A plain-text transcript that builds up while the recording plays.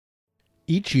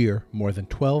Each year, more than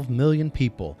 12 million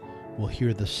people will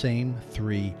hear the same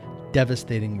three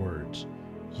devastating words: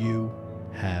 you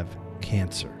have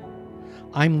cancer.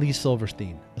 I'm Lee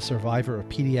Silverstein, a survivor of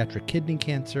pediatric kidney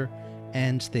cancer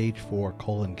and stage 4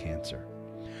 colon cancer.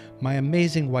 My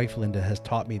amazing wife Linda has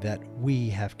taught me that we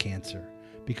have cancer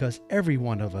because every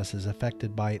one of us is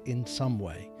affected by it in some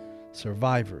way.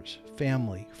 Survivors,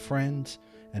 family, friends,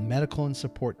 and medical and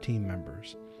support team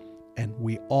members. And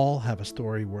we all have a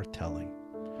story worth telling.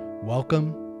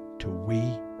 Welcome to We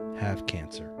Have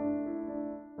Cancer.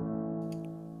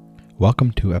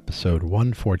 Welcome to episode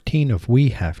 114 of We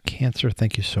Have Cancer.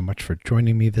 Thank you so much for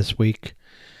joining me this week.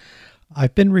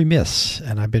 I've been remiss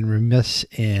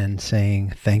in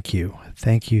saying thank you.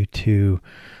 Thank you to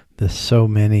the so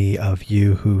many of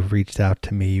you who've reached out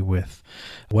to me with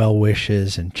well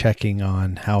wishes and checking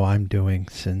on how I'm doing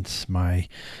since my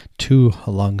 2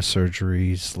 lung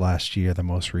surgeries last year, the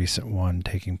most recent one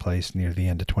taking place near the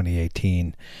end of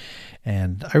 2018.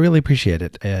 And I really appreciate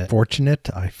it. Fortunate,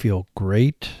 I feel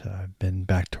great. I've been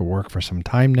back to work for some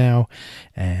time now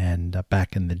and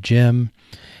back in the gym.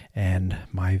 And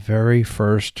my very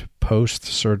first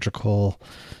post-surgical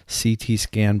CT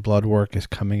scan blood work is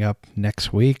coming up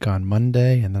next week on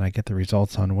Monday, and then I get the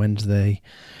results on Wednesday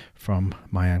from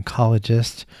my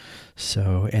oncologist.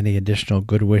 So any additional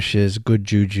good wishes, good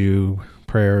juju,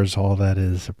 prayers, all that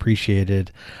is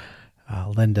appreciated.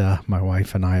 Linda, my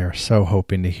wife, and I are so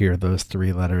hoping to hear those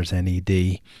 3 letters,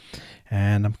 NED.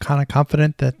 And I'm kind of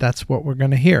confident that that's what we're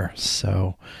going to hear.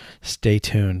 So stay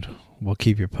tuned. We'll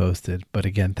keep you posted. But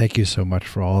again, thank you so much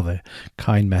for all the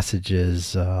kind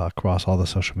messages across all the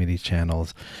social media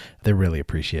channels. They're really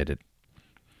appreciated.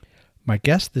 My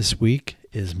guest this week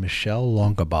is Michelle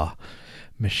Longabaugh.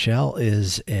 Michelle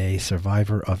is a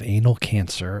survivor of anal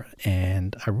cancer,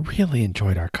 and I really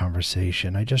enjoyed our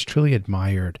conversation. I just truly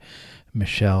admired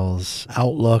Michelle's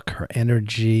outlook, her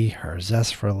energy, her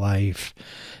zest for life.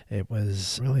 It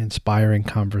was a really inspiring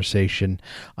conversation.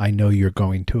 I know you're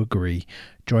going to agree.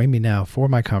 Join me now for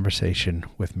my conversation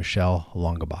with Michelle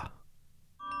Longabaugh.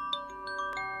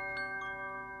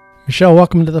 Michelle,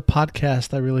 welcome to the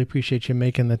podcast. I really appreciate you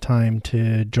making the time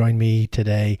to join me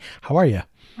today. How are you?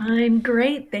 I'm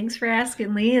great. Thanks for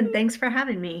asking, Lee, and thanks for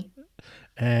having me.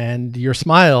 And your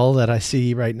smile that I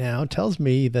see right now tells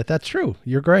me that that's true.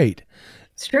 You're great.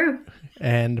 It's true.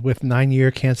 And with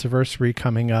 9-year cancerversary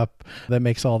coming up, that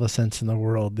makes all the sense in the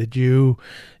world. Did you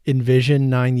envision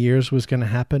 9 years was going to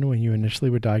happen when you initially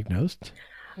were diagnosed?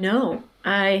 No,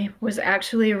 I was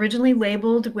actually originally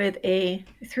labeled with a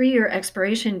 3-year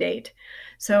expiration date.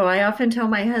 So I often tell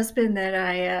my husband that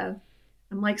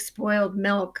I'm like spoiled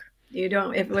milk.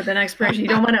 If with an expiration, you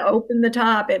don't want to open the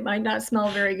top. It might not smell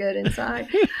very good inside.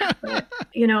 But,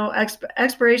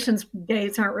 expirations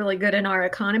dates aren't really good in our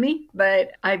economy,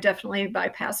 but I've definitely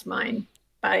bypassed mine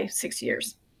by 6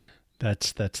 years.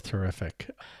 That's terrific.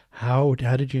 How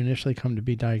did you initially come to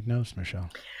be diagnosed, Michelle?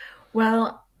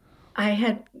 Well,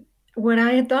 what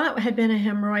I had thought had been a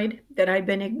hemorrhoid that I'd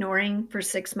been ignoring for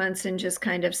 6 months and just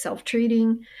kind of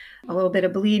self-treating, a little bit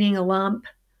of bleeding, a lump.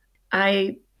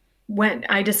 I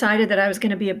decided that I was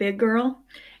going to be a big girl.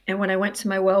 And when I went to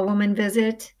my well woman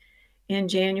visit in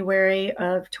January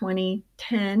of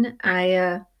 2010,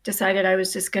 I decided I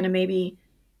was just going to maybe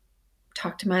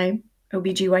talk to my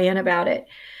OBGYN about it.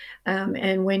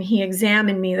 And when he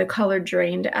examined me, the color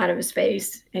drained out of his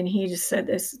face. And he just said,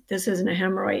 this isn't a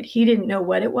hemorrhoid. He didn't know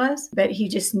what it was, but he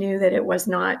just knew that it was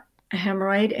not a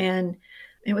hemorrhoid. And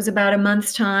it was about a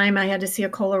month's time. I had to see a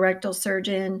colorectal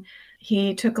surgeon.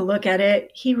 He took a look at it.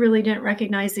 He really didn't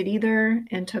recognize it either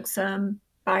and took some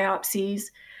biopsies.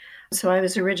 So I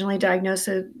was originally diagnosed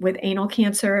with anal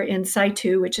cancer in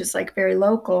situ, which is like very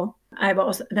local.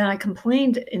 Then I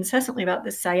complained incessantly about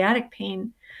this sciatic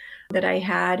pain that I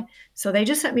had. So they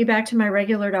just sent me back to my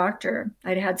regular doctor.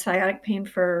 I'd had sciatic pain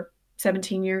for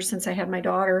 17 years since I had my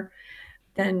daughter.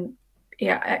 Then,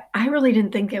 yeah, I really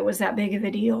didn't think it was that big of a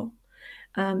deal.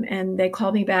 And they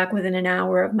called me back within an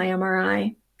hour of my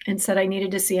MRI and said I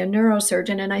needed to see a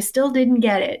neurosurgeon, and I still didn't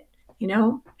get it.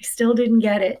 I still didn't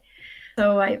get it.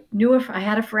 So I knew if I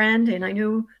had a friend, and I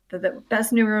knew that the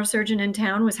best neurosurgeon in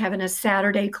town was having a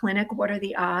Saturday clinic. What are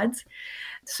the odds?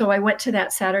 So I went to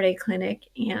that Saturday clinic,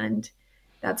 and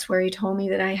that's where he told me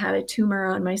that I had a tumor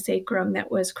on my sacrum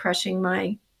that was crushing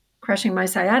my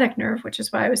sciatic nerve, which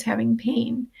is why I was having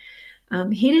pain.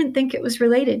 He didn't think it was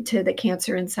related to the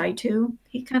cancer in situ.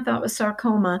 He kind of thought it was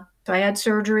sarcoma. So I had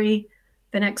surgery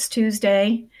the next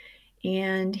Tuesday,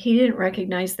 and he didn't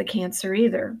recognize the cancer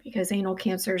either because anal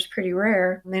cancer is pretty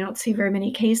rare. They don't see very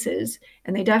many cases,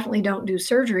 and they definitely don't do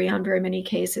surgery on very many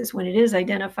cases when it is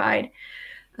identified.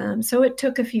 So it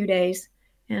took a few days.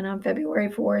 And on February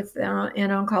 4th, an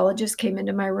oncologist came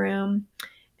into my room,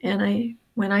 and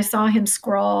when I saw him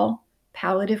scrawl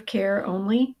palliative care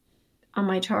only on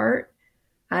my chart,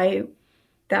 that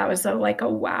was like a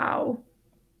wow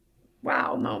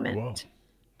moment. Whoa.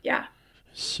 Yeah.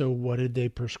 So what did they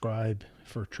prescribe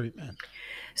for treatment?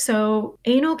 So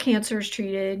anal cancer is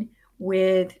treated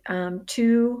with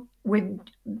chemo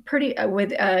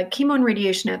and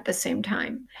radiation at the same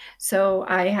time. So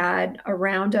I had a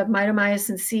round of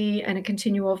mitomycin C and a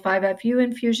continual 5-FU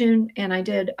infusion, and I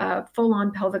did a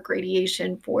full-on pelvic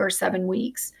radiation for 7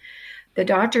 weeks. The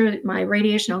doctor, my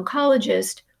radiation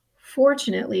oncologist,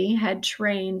 fortunately had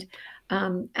trained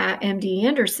at MD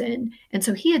Anderson, and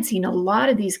so he had seen a lot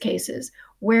of these cases,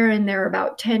 wherein there are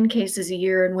about 10 cases a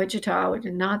year in Wichita,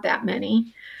 and not that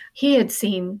many. He had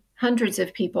seen hundreds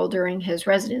of people during his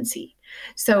residency.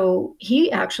 So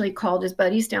he actually called his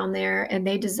buddies down there, and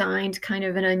they designed kind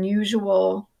of an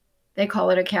unusual, they call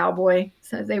it a cowboy.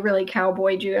 So they really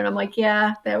cowboyed you. And I'm like,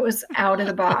 yeah, that was out of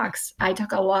the box. I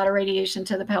took a lot of radiation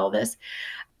to the pelvis,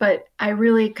 but I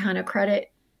really kind of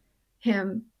credit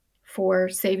him for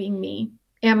saving me,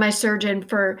 and my surgeon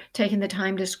for taking the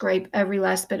time to scrape every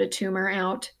last bit of tumor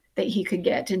out that he could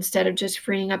get, instead of just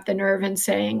freeing up the nerve and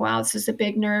saying, wow, this is a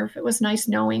big nerve. It was nice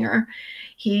knowing her.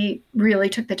 He really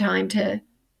took the time to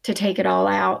take it all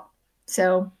out.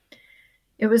 So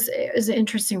it was an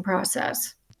interesting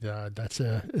process. That's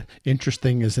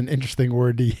interesting is an interesting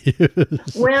word to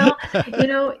use. Well,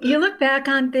 you look back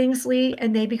on things, Lee,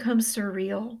 and they become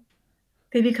surreal.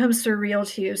 They become surreal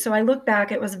to you. So I look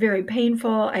back, it was very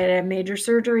painful. I had major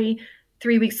surgery.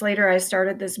 3 weeks later, I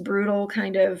started this brutal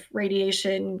kind of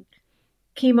radiation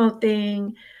chemo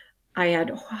thing. I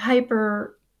had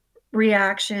hyper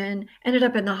reaction, ended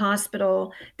up in the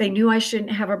hospital. They knew I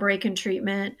shouldn't have a break in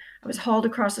treatment. I was hauled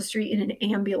across the street in an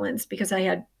ambulance because I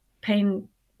had pain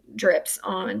drips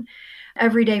on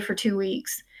every day for 2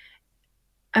 weeks.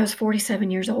 I was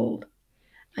 47 years old.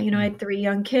 I had 3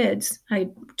 young kids. I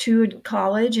had 2 in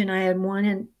college, and I had 1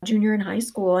 in junior in high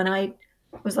school. And I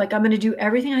was like, I'm going to do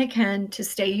everything I can to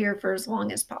stay here for as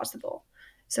long as possible.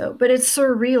 So, but it's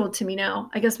surreal to me now.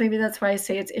 I guess maybe that's why I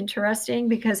say it's interesting,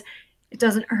 because it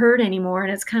doesn't hurt anymore.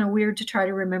 And it's kind of weird to try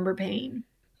to remember pain.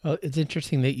 Well, it's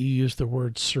interesting that you use the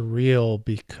word surreal,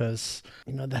 because,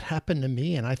 that happened to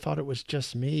me, and I thought it was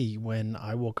just me when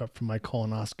I woke up from my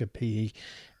colonoscopy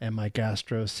and my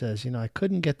gastro says, I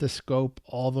couldn't get the scope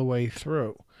all the way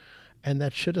through. And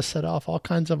that should have set off all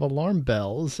kinds of alarm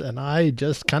bells. And I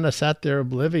just kind of sat there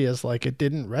oblivious, like it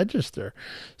didn't register.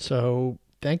 So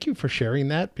thank you for sharing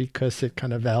that, because it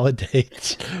kind of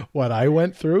validates what I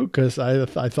went through, because I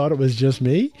thought it was just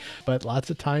me. But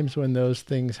lots of times when those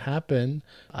things happen,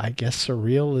 I guess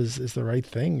surreal is the right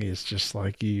thing. It's just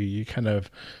like you kind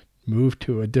of move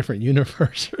to a different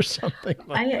universe or something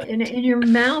like that. And your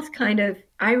mouth kind of,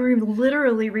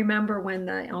 literally remember when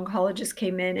the oncologist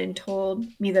came in and told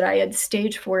me that I had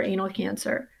stage 4 anal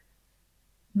cancer.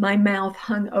 My mouth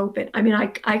hung open. I mean,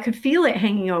 I could feel it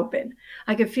hanging open.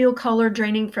 I could feel color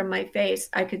draining from my face.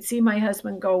 I could see my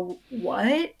husband go,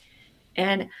 what?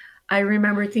 And I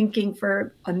remember thinking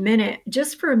for a minute,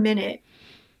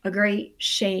 a great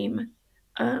shame,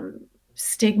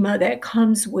 stigma that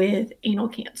comes with anal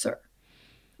cancer.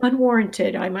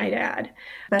 Unwarranted, I might add.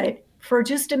 But for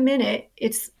just a minute,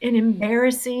 it's an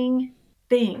embarrassing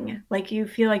thing. Like you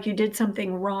feel like you did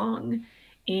something wrong.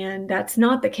 And that's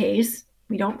not the case.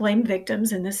 We don't blame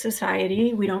victims in this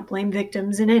society. We don't blame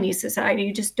victims in any society.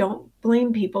 You just don't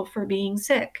blame people for being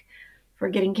sick, for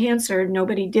getting cancer.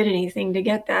 Nobody did anything to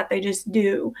get that. They just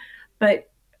do. But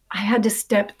I had to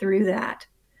step through that.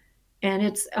 And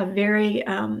it's a very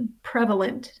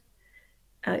prevalent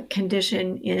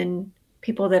condition in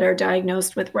people that are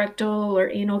diagnosed with rectal or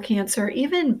anal cancer,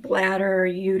 even bladder,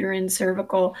 uterine,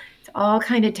 cervical. It's all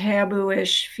kind of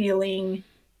taboo-ish feeling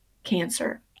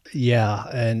cancer. Yeah.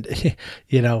 And,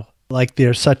 like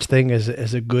there's such thing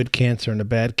as a good cancer and a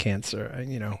bad cancer.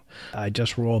 I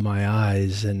just roll my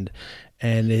eyes, and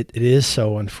it is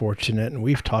so unfortunate. And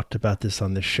we've talked about this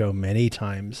on the show many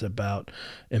times about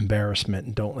embarrassment,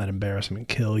 and don't let embarrassment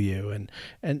kill you.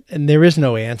 And there is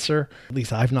no answer. At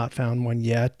least I've not found one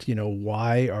yet.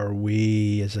 Why are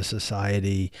we as a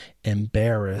society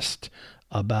embarrassed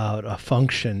about a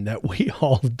function that we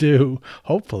all do,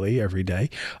 hopefully every day,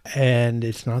 and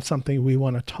it's not something we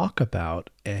want to talk about?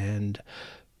 And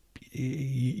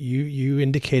you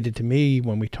indicated to me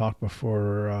when we talked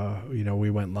before, we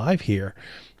went live here,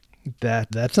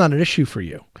 that's not an issue for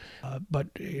you. But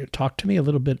talk to me a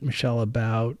little bit, Michelle,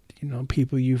 about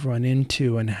people you've run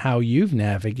into and how you've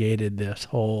navigated this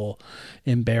whole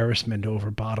embarrassment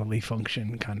over bodily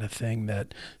function kind of thing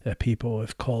that people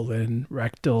with colon,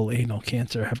 rectal, anal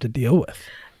cancer have to deal with.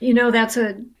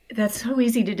 That's so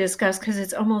easy to discuss because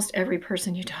it's almost every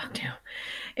person you talk to.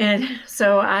 And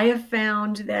so I have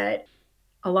found that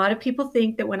a lot of people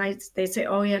think that when they say,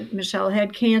 oh yeah, Michelle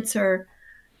had cancer,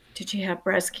 did she have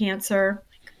breast cancer?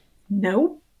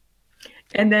 No.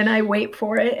 And then I wait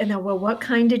for it and then, well, what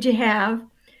kind did you have?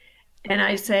 And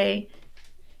I say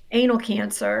anal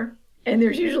cancer. And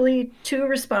there's usually two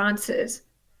responses.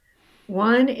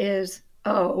 One is,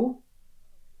 oh,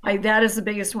 that is the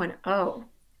biggest one. Oh.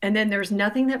 And then there's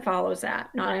nothing that follows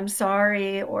that. Not I'm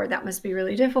sorry, or that must be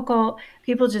really difficult.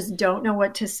 People just don't know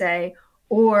what to say.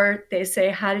 Or they say,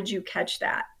 how did you catch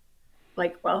that?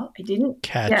 Like, well, I didn't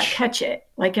catch it.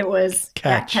 Like it was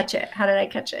catch it. How did I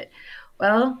catch it?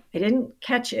 Well, I didn't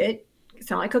catch it.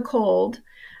 It's not like a cold.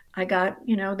 I got,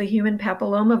 the human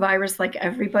papilloma virus like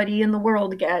everybody in the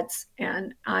world gets.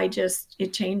 And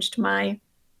it changed my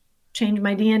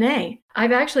DNA.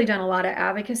 I've actually done a lot of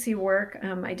advocacy work.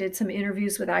 I did some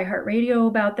interviews with iHeartRadio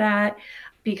about that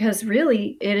because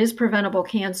really it is preventable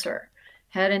cancer.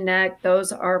 Head and neck,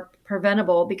 those are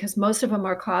preventable because most of them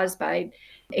are caused by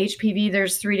HPV.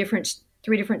 There's three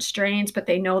different strains, but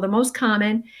they know the most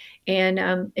common,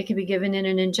 and it can be given in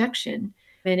an injection.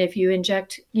 And if you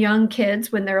inject young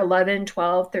kids when they're 11,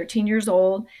 12, 13 years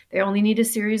old, they only need a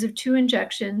series of 2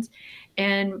 injections.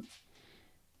 And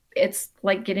it's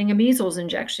like getting a measles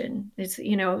injection. It's,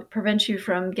 prevents you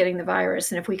from getting the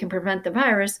virus. And if we can prevent the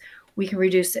virus, we can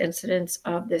reduce the incidence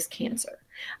of this cancer.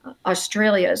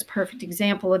 Australia is a perfect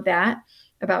example of that.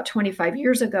 About 25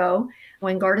 years ago,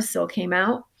 when Gardasil came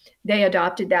out, they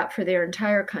adopted that for their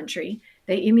entire country.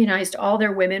 They immunized all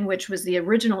their women, which was the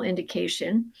original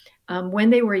indication, when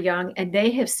they were young, and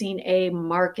they have seen a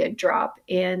marked drop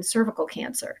in cervical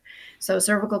cancer. So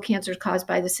cervical cancer is caused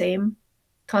by the same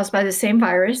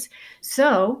virus.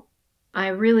 So I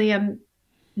really am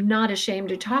not ashamed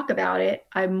to talk about it.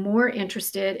 I'm more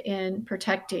interested in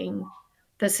protecting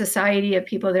the society of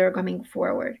people that are coming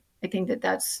forward. I think that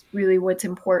that's really what's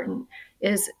important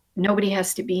is nobody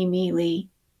has to be me, Lee.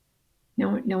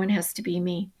 No one has to be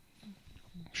me.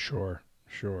 Sure.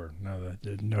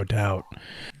 No doubt.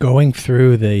 Going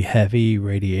through the heavy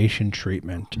radiation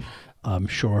treatment, I'm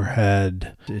sure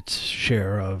had its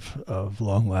share of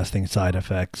long-lasting side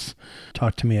effects.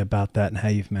 Talk to me about that and how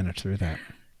you've managed through that.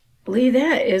 Lee,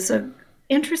 that is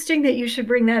interesting that you should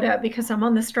bring that up because I'm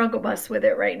on the struggle bus with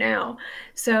it right now.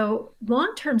 So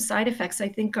long-term side effects, I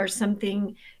think, are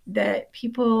something that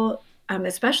people,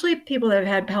 especially people that have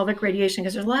had pelvic radiation,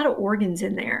 because there's a lot of organs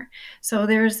in there. So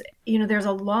there's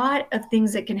a lot of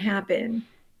things that can happen.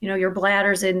 Your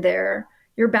bladder's in there,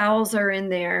 your bowels are in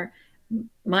there.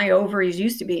 My ovaries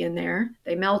used to be in there.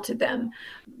 They melted them.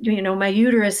 My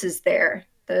uterus is there.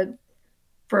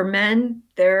 For men,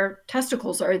 their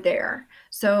testicles are there.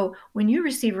 So when you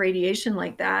receive radiation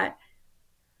like that,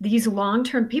 these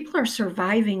long-term people are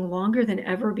surviving longer than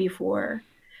ever before.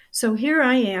 So here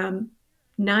I am,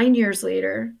 9 years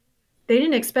later. They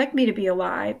didn't expect me to be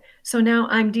alive. So now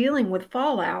I'm dealing with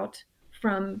fallout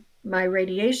from my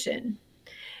radiation.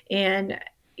 And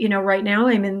right now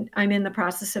I'm in the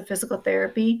process of physical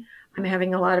therapy. I'm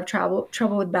having a lot of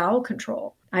trouble with bowel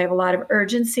control. I have a lot of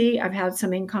urgency. I've had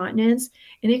some incontinence,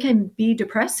 and it can be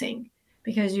depressing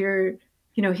because here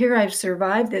I've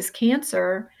survived this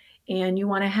cancer, and you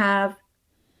want to have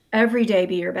every day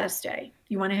be your best day.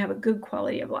 You want to have a good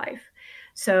quality of life.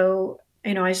 So,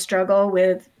 I struggle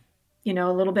with, a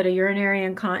little bit of urinary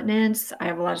incontinence. I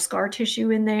have a lot of scar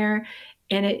tissue in there,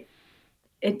 and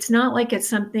it's not like it's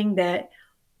something that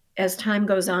as time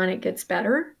goes on, it gets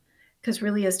better, because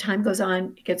really as time goes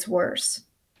on, it gets worse.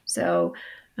 So,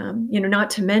 not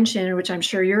to mention, which I'm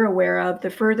sure you're aware of,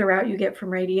 the further out you get from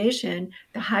radiation,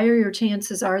 the higher your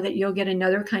chances are that you'll get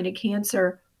another kind of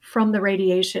cancer from the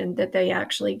radiation that they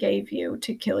actually gave you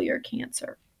to kill your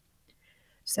cancer.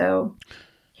 So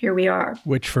here we are.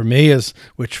 Which for me is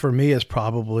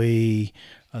probably,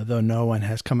 though no one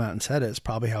has come out and said it's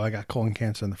probably how I got colon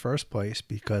cancer in the first place,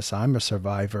 because I'm a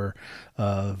survivor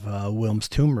of Wilms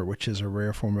tumor, which is a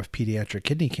rare form of pediatric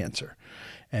kidney cancer.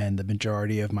 And the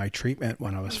majority of my treatment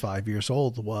when I was 5 years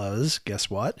old was, guess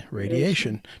what?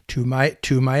 Radiation to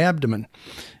my abdomen.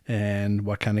 And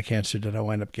what kind of cancer did I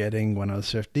wind up getting when I was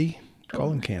 50?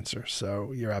 Colon cancer.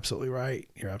 So you're absolutely right.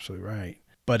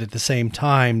 But at the same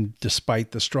time,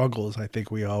 despite the struggles, I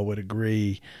think we all would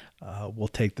agree, we'll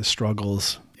take the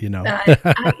struggles, Lee,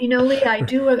 I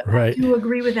do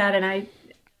agree with that. And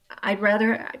I'd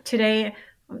rather today,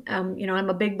 I'm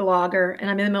a big blogger and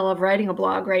I'm in the middle of writing a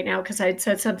blog right now because I'd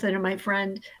said something to my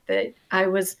friend that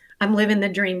I'm living the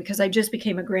dream because I just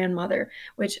became a grandmother,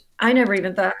 which I never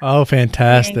even thought. Oh, Thank you.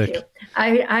 fantastic.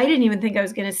 I didn't even think I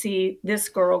was going to see this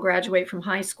girl graduate from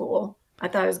high school. I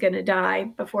thought I was going to die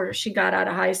before she got out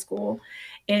of high school.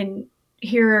 And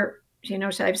here,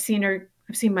 so I've seen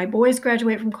my boys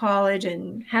graduate from college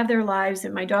and have their lives,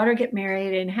 and my daughter get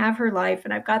married and have her life.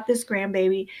 And I've got this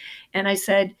grandbaby. And I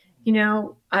said,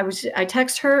 I was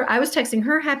texting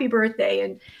her happy birthday.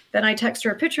 And then I texted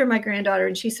her a picture of my granddaughter.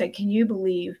 And she said, can you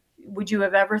believe, would you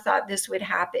have ever thought this would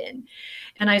happen?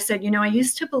 And I said, I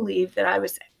used to believe that I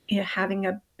was having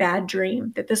a bad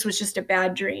dream, that this was just a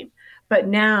bad dream. But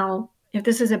now, if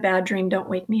this is a bad dream, don't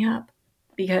wake me up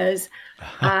because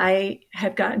I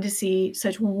have gotten to see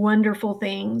such wonderful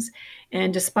things.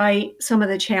 And despite some of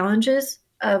the challenges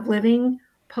of living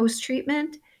post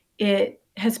treatment, it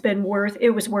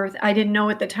was worth. I didn't know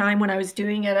at the time when I was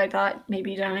doing it, I thought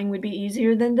maybe dying would be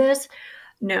easier than this.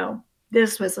 No,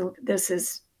 this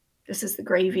is the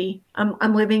gravy.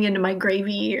 I'm living into my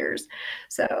gravy years.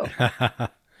 So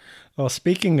Well,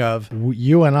 speaking of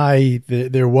you and I,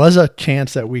 there was a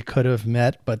chance that we could have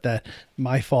met, but that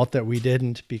my fault that we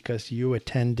didn't because you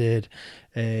attended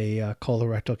a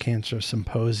colorectal cancer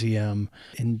symposium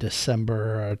in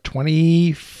December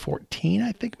 2014,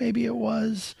 I think maybe it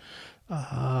was,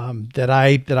 that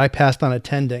I passed on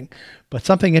attending. But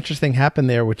something interesting happened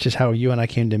there, which is how you and I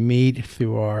came to meet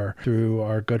through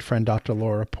our good friend Dr.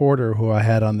 Laura Porter, who I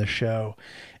had on the show.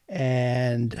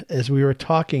 And as we were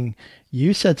talking,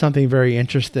 you said something very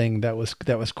interesting that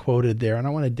was quoted there, and I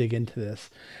want to dig into this.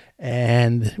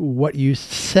 And what you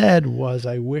said was,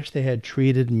 "I wish they had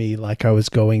treated me like I was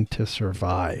going to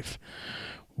survive."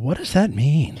 What does that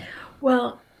mean?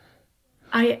 well,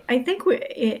 I think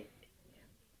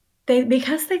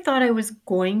because they thought I was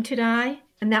going to die,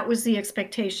 and that was the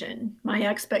expectation.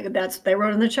 That's they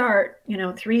wrote in the chart,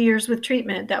 3 years with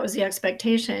treatment, that was the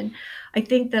expectation. I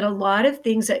think that a lot of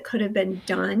things that could have been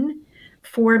done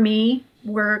for me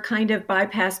were kind of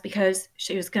bypassed because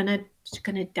she's gonna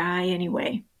die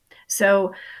anyway.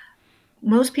 So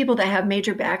most people that have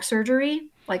major back surgery,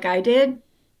 like I did,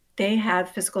 they have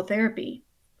physical therapy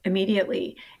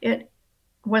immediately. It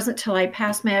wasn't till I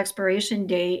passed my expiration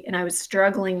date and I was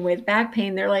struggling with back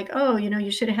pain. They're like, oh, you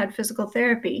should have had physical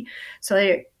therapy. So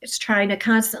it's trying to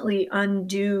constantly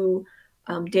undo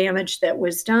damage that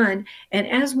was done. And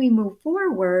as we move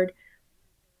forward,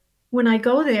 when I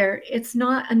go there, it's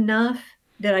not enough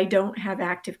that I don't have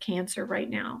active cancer right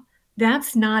now.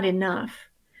 That's not enough.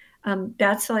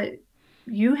 That's like,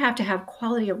 you have to have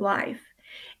quality of life.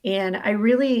 And I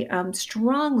really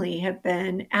strongly have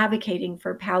been advocating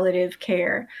for palliative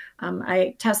care.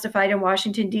 I testified in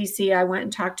Washington, D.C. I went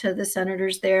and talked to the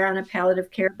senators there on a palliative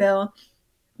care bill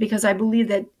because I believe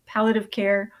that palliative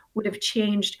care would have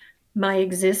changed my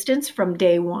existence from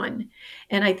day one.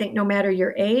 And I think no matter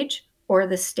your age or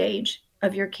the stage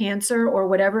of your cancer or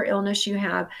whatever illness you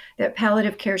have, that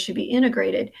palliative care should be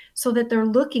integrated so that they're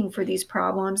looking for these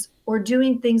problems or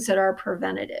doing things that are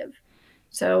preventative.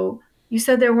 So you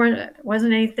said there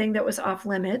wasn't anything that was off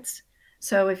limits.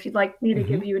 So if you'd like me to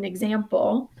give you an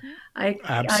example, I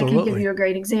can give Absolutely. you a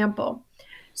great example.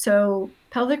 So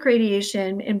pelvic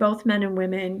radiation in both men and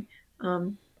women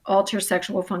alter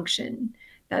sexual function.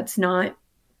 That's not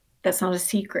a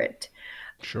secret.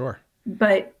 Sure.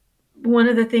 But one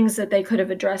of the things that they could have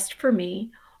addressed for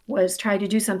me was try to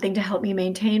do something to help me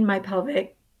maintain my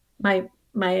pelvic, my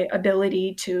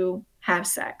ability to have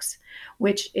sex,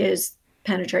 which is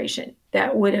penetration.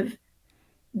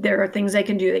 There are things they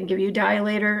can do. They can give you a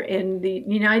dilator. In the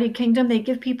United Kingdom, they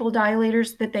give people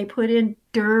dilators that they put in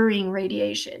during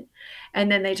radiation.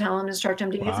 And then they instruct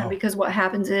them to use them because what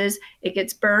happens is it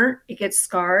gets burnt, it gets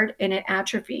scarred, and it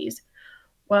atrophies.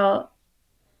 Well,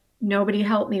 nobody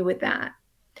helped me with that.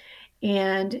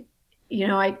 And,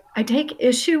 I take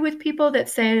issue with people that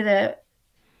say that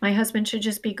my husband should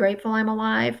just be grateful I'm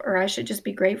alive, or I should just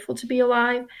be grateful to be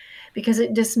alive, because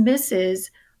it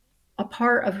dismisses a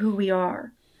part of who we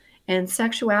are. And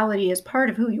sexuality is part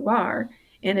of who you are.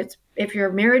 And it's, if you're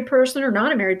a married person or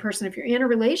not a married person, if you're in a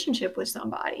relationship with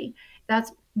somebody,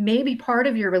 that's maybe part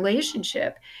of your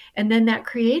relationship. And then that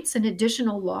creates an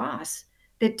additional loss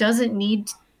that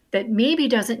maybe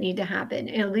doesn't need to happen.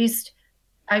 At least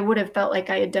I would have felt like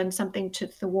I had done something to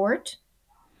thwart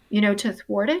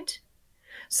it.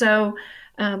 So,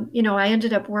 I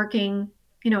ended up working,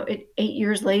 8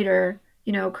 years later,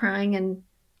 crying in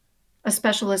a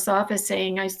specialist's office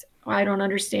saying, I don't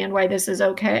understand why this is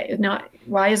okay.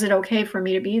 Why is it okay for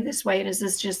me to be this way? And is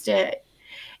this just it?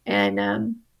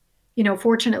 And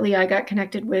fortunately, I got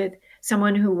connected with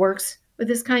someone who works with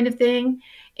this kind of thing,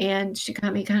 and she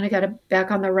got me kind of got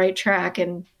back on the right track.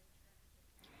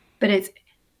 But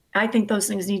I think those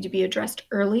things need to be addressed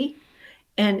early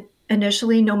and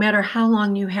initially, no matter how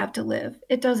long you have to live.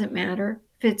 It doesn't matter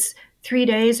if it's 3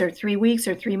 days or 3 weeks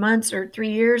or 3 months or 3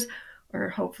 years, or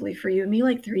hopefully for you and me,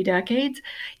 like 3 decades.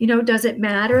 Does it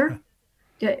matter?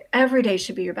 Every day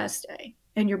should be your best day,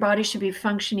 and your body should be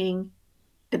functioning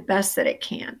the best that it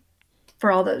can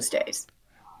for all those days.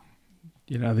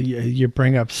 You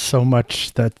bring up so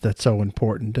much that's so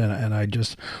important, and I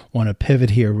just want to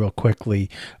pivot here real quickly.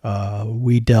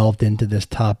 We delved into this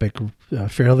topic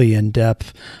fairly in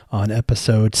depth on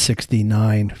episode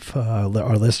 69.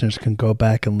 Our listeners can go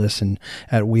back and listen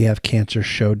at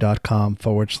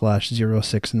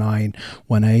wehavecancershow.com/069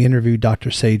 when I interviewed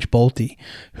Dr. Sage Bolte,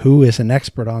 who is an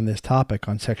expert on this topic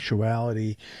on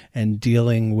sexuality and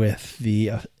dealing with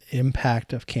the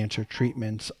impact of cancer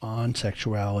treatments on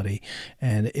sexuality,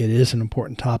 and it is an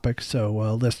important topic. So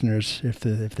listeners, if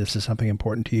this is something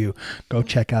important to you, go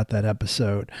check out that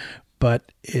episode. But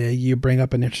you bring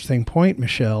up an interesting point,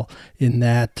 Michelle, in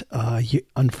that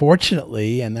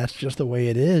unfortunately, and that's just the way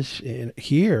it is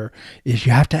here, is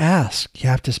you have to ask, you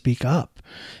have to speak up.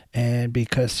 And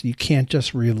because you can't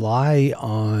just rely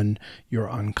on your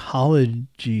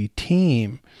oncology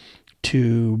team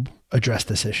to address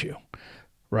this issue.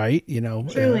 Right?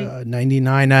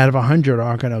 99 out of 100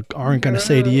 aren't going to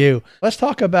say to you. Let's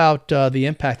talk about the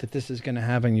impact that this is going to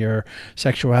have on your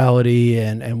sexuality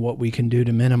and what we can do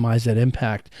to minimize that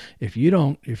impact. If you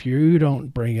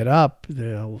don't bring it up,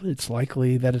 it's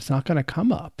likely that it's not going to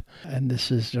come up. And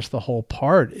this is just the whole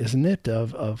part, isn't it,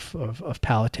 of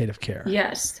palliative care?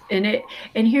 Yes. And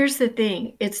here's the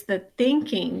thing. It's the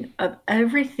thinking of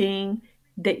everything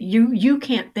that you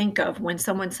can't think of when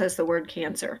someone says the word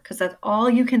cancer, because that's all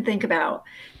you can think about.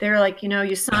 They're like,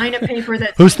 you sign a paper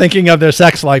that who's thinking of their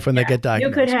sex life when they get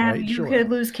diagnosed? You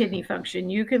could lose kidney function.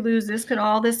 You could lose this.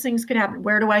 All these things could happen.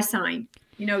 Where do I sign?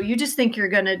 You just think you're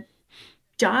going to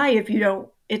die if you don't.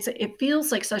 It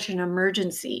feels like such an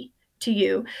emergency to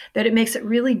you that it makes it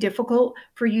really difficult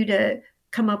for you to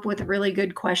come up with really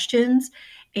good questions.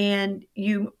 And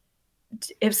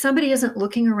if somebody isn't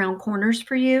looking around corners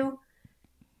for you,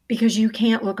 because you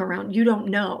can't look around. You don't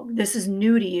know. This is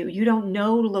new to you. You don't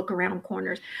know to look around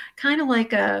corners. Kind of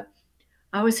like I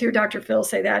always hear Dr. Phil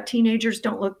say that teenagers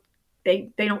don't look,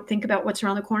 they don't think about what's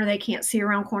around the corner. They can't see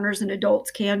around corners, and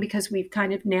adults can because we've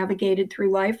kind of navigated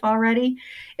through life already.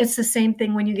 It's the same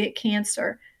thing when you get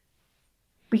cancer.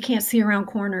 We can't see around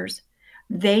corners.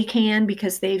 They can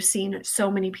because they've seen so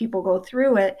many people go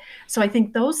through it. So I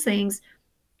think those things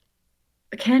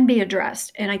can be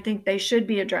addressed, and I think they should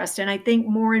be addressed. And I think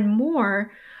more and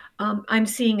more, I'm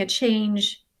seeing a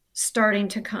change starting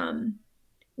to come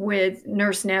with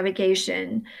nurse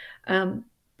navigation,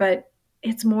 but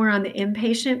it's more on the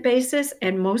inpatient basis,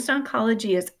 and most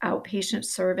oncology is outpatient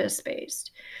service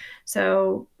based.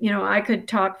 So, I could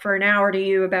talk for an hour to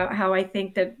you about how I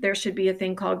think that there should be a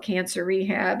thing called cancer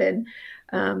rehab, and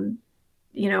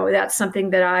that's something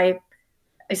that I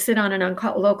sit on an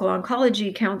local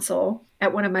oncology council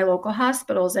at one of my local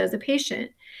hospitals as a patient.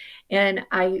 And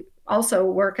I also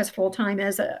work as full-time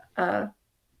as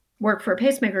work for a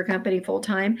pacemaker company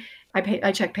full-time.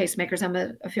 I check pacemakers. I'm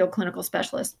a field clinical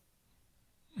specialist.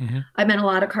 Mm-hmm. I'm in a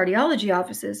lot of cardiology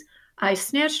offices. I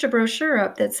snatched a brochure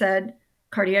up that said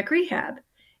cardiac rehab.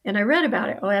 And I read about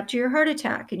it. Oh, after your heart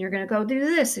attack, and you're going to go do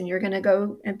this, and you're going to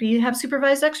go and have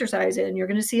supervised exercise, and you're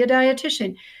going to see a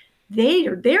dietitian.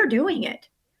 They're doing it.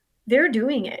 They're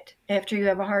doing it after you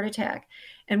have a heart attack.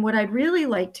 And what I'd really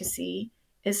like to see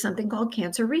is something called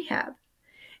cancer rehab.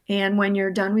 And when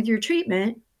you're done with your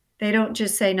treatment, they don't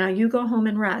just say, now you go home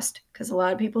and rest, because a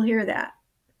lot of people hear that.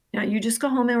 Now you just go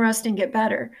home and rest and get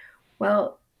better.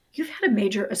 Well, you've had a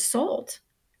major assault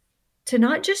to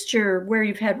not just where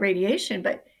you've had radiation,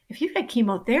 but if you've had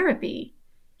chemotherapy,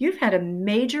 you've had a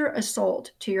major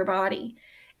assault to your body.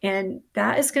 And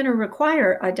that is going to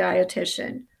require a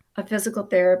dietitian, a physical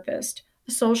therapist,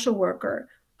 a social worker,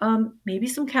 maybe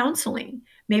some counseling.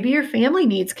 Maybe your family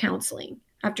needs counseling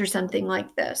after something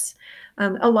like this,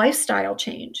 a lifestyle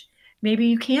change. Maybe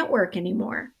you can't work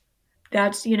anymore.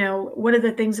 That's, one of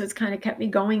the things that's kind of kept me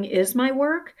going is my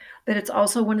work, but it's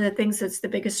also one of the things that's the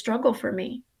biggest struggle for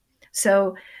me.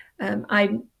 So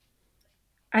I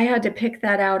had to pick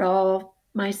that out all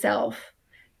myself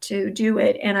to do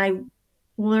it. And I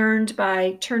learned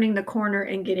by turning the corner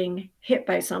and getting hit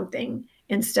by something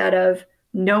instead of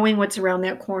knowing what's around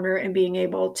that corner and being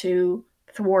able to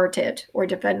thwart it or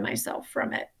defend myself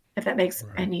from it, if that makes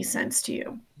any sense to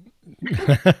you.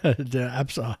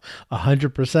 Absolutely,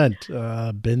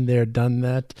 100%. Been there, done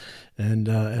that, and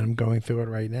I'm going through it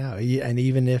right now. And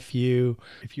even if your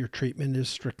treatment is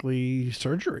strictly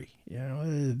surgery,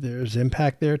 there's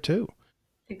impact there too.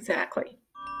 Exactly.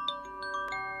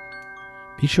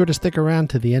 Be sure to stick around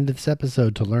to the end of this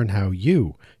episode to learn how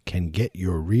you can get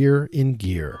your rear in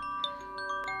gear.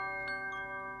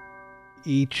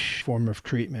 Each form of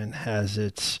treatment has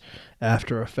its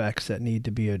after effects that need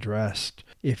to be addressed.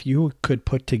 If you could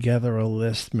put together a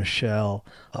list, Michelle,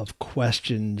 of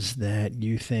questions that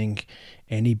you think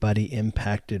anybody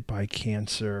impacted by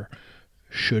cancer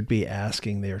should be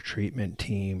asking their treatment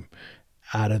team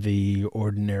out of the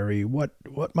ordinary, what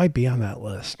might be on that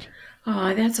list?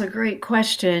 Oh, that's a great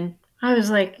question. I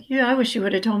was like, yeah, I wish you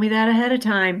would have told me that ahead of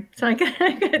time, so I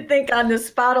could think on the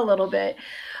spot a little bit.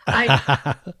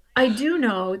 I I do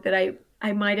know that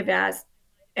I might have asked,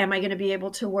 am I going to be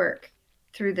able to work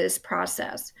through this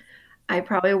process? I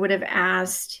probably would have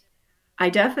asked, I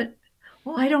definitely,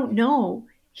 well, I don't know.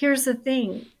 Here's the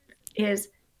thing is,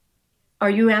 are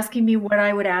you asking me what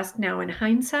I would ask now in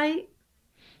hindsight?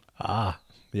 Ah,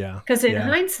 yeah. Because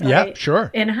Yeah. Yeah,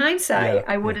 sure. in hindsight, Yeah.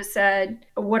 I would Yeah. have said,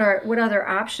 what other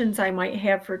options I might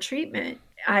have for treatment?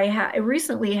 I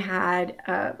recently had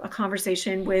a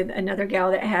conversation with another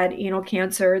gal that had anal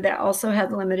cancer that also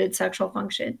had limited sexual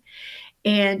function.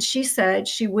 And she said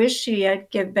she wished she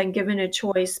had been given a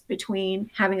choice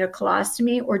between having a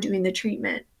colostomy or doing the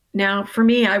treatment. Now, for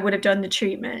me, I would have done the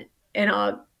treatment, and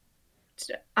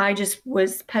I just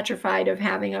was petrified of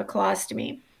having a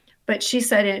colostomy. But she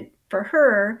said it for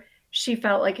her, she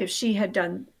felt like if she had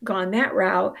gone that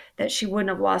route, that she wouldn't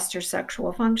have lost her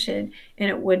sexual function, and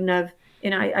it wouldn't have.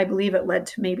 And I believe it led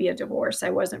to maybe a divorce. I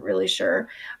wasn't really sure,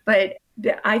 but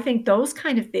I think those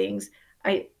kind of things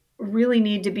I really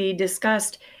need to be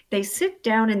discussed. They sit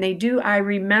down and they do. I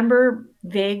remember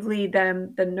vaguely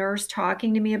the nurse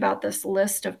talking to me about this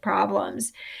list of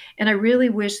problems, and I really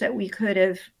wish that we could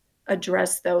have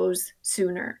addressed those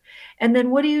sooner. And then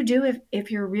what do you do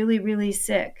if you're really, really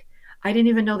sick? I didn't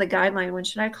even know the guideline. When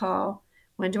should I call?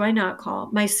 When do I not call?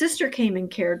 My sister came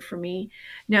and cared for me.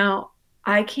 Now,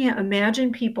 I can't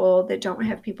imagine people that don't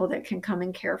have people that can come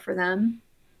and care for them,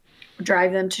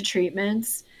 drive them to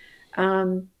treatments.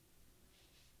 Um,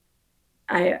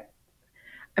 I,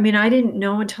 I mean, I didn't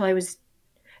know until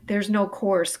there's no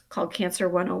course called Cancer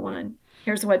 101.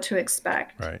 Here's what to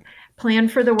expect. Right. Plan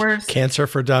for the worst. Cancer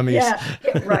for dummies. Yeah,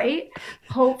 right.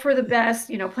 Hope for the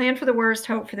best, plan for the worst,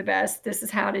 hope for the best. This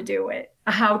is how to do it.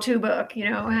 A how-to book,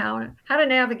 how to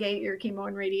navigate your chemo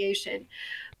and radiation.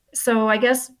 So I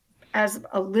guess as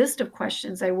a list of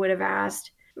questions I would have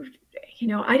asked,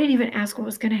 I didn't even ask what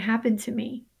was going to happen to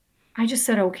me. I just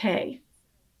said, okay.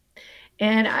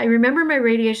 And I remember my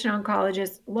radiation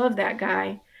oncologist, love that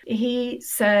guy. He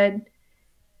said,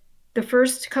 the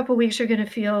first couple weeks you're going to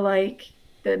feel like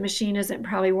the machine isn't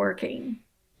probably working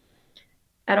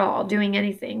at all, doing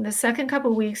anything. The second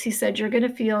couple weeks, he said, you're going to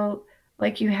feel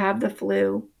like you have the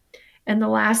flu. And the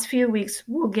last few weeks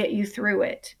will get you through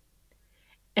it.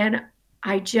 And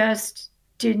I just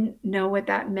didn't know what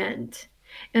that meant.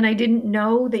 And I didn't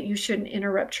know that you shouldn't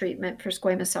interrupt treatment for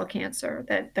squamous cell cancer,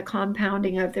 that the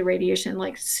compounding of the radiation,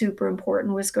 like super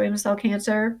important with squamous cell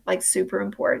cancer, like super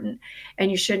important.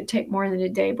 And you shouldn't take more than a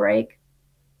day break.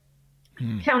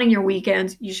 Counting your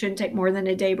weekends, you shouldn't take more than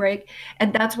a day break.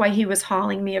 And that's why he was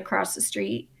hauling me across the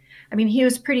street. I mean, he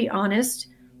was pretty honest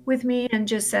with me and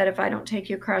just said, if I don't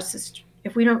take you across this,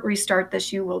 if we don't restart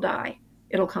this, you will die.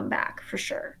 It'll come back for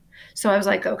sure. So I was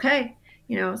like, okay,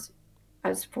 I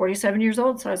was 47 years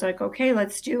old. So I was like, okay,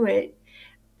 let's do it.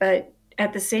 But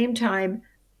at the same time,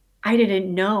 I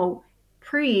didn't know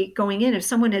going in, if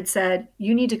someone had said,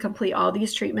 you need to complete all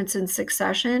these treatments in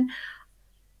succession,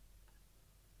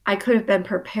 I could have been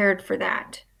prepared for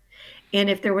that.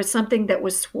 And if there was something that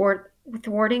was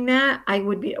thwarting that, I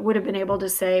would have been able to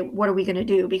say, what are we going to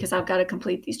do? Because I've got to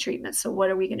complete these treatments. So what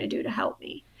are we going to do to help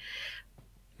me?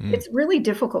 It's really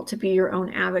difficult to be your own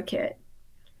advocate.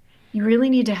 You really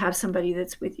need to have somebody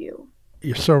that's with you.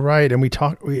 You're so right. And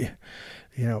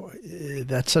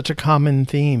that's such a common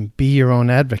theme. Be your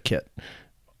own advocate.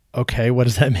 Okay, what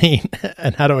does that mean?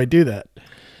 And how do I do that?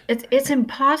 It's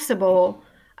impossible,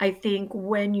 I think,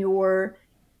 when you're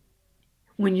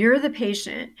the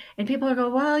patient and people go,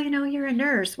 well, you're a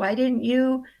nurse. Why didn't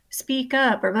you speak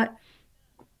up? I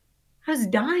was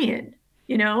dying.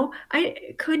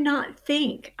 I could not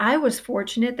think. I was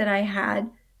fortunate that I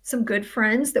had some good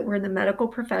friends that were in the medical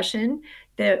profession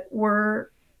that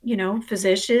were,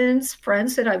 physicians,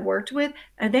 friends that I've worked with,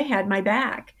 and they had my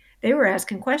back. They were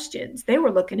asking questions. They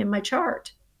were looking in my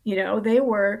chart. They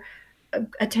were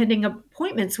attending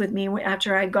appointments with me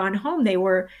after I'd gone home. They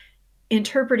were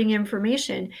interpreting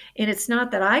information. And it's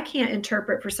not that I can't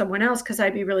interpret for someone else because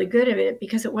I'd be really good at it,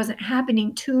 because it wasn't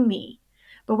happening to me.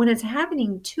 But when it's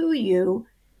happening to you,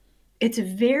 it's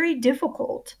very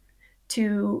difficult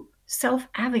to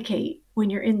self-advocate when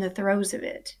you're in the throes of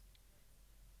it.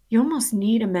 You almost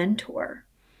need a mentor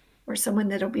or someone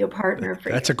that'll be a partner for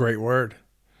you. That's a great word.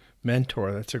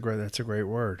 Mentor. That's a great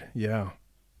word. Yeah,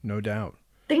 no doubt.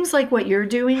 Things like what you're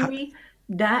doing,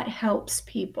 that helps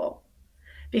people.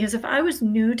 Because if I was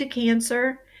new to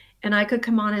cancer and I could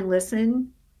come on and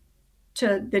listen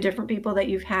to the different people that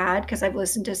you've had, because I've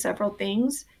listened to several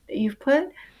things that you've put,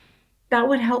 that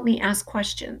would help me ask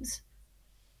questions.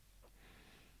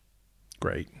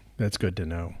 Great. That's good to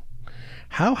know.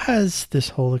 How has this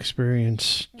whole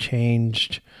experience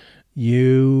changed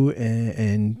you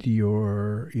and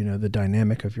your, the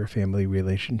dynamic of your family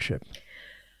relationship?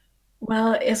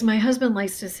 Well, as my husband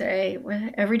likes to say,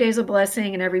 every day's a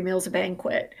blessing and every meal's a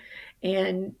banquet.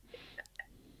 And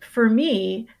for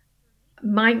me,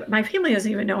 my family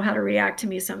doesn't even know how to react to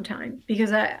me sometimes,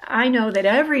 because I know that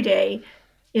every day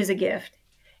is a gift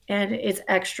and it's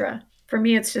extra. For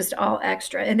me, it's just all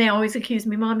extra. And they always accuse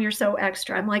me, Mom, you're so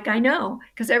extra. I'm like, I know,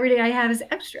 because every day I have is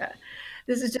extra.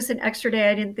 This is just an extra day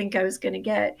I didn't think I was going to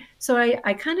get. So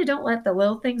I kind of don't let the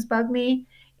little things bug me.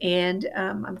 And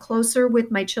I'm closer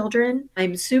with my children.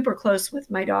 I'm super close with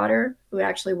my daughter, who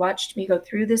actually watched me go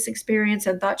through this experience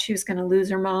and thought she was going to lose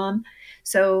her mom.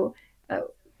 So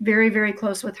very, very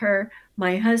close with her.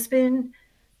 My husband,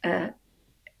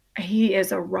 he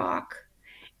is a rock.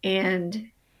 And,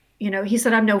 he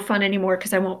said, I'm no fun anymore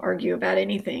because I won't argue about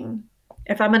anything.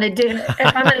 If I'm going to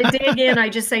dig in, I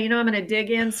just say, I'm going to dig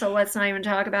in. So let's not even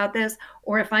talk about this.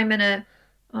 Or if I'm going to,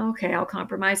 okay, I'll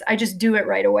compromise, I just do it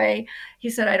right away. He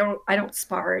said, I don't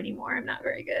spar anymore. I'm not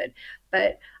very good.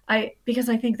 But because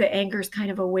I think that anger is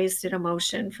kind of a wasted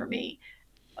emotion for me,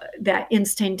 that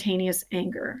instantaneous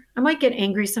anger. I might get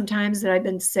angry sometimes that I've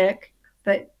been sick,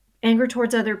 but anger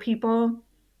towards other people,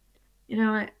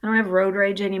 I don't have road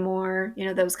rage anymore,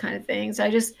 those kind of things.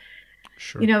 I just,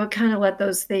 Sure. Kind of let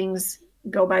those things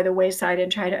go by the wayside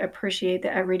and try to appreciate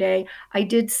the everyday. I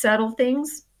did settle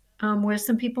things with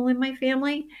some people in my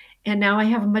family, and now I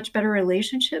have a much better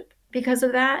relationship because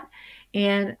of that.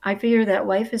 And I figure that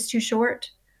life is too short.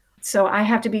 So I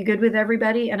have to be good with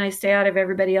everybody, and I stay out of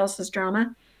everybody else's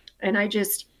drama. And I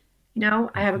just, I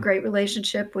have a great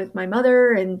relationship with my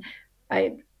mother, and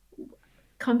I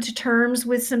come to terms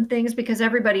with some things because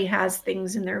everybody has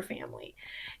things in their family.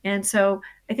 And so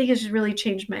I think it's just really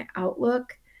changed my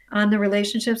outlook on the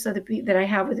relationships that I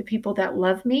have with the people that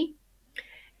love me.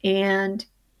 And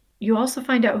you also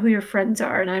find out who your friends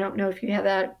are. And I don't know if you have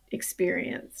that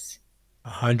experience.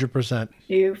 100%.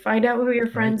 You find out who your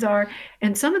friends are.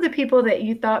 And some of the people that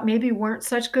you thought maybe weren't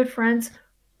such good friends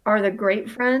are the great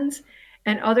friends.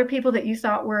 And other people that you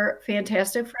thought were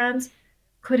fantastic friends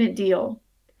couldn't deal.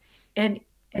 And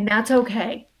that's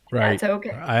okay. Right. That's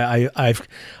okay.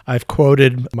 I've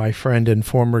quoted my friend and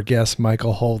former guest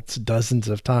Michael Holtz dozens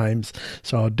of times,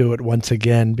 so I'll do it once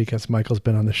again because Michael's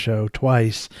been on the show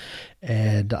twice,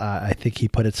 and I think he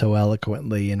put it so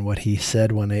eloquently in what he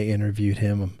said when I interviewed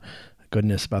him.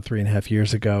 Goodness, about 3.5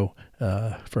 years ago,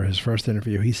 for his first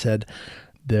interview. He said,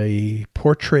 "The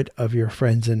portrait of your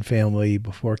friends and family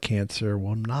before cancer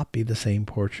will not be the same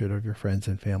portrait of your friends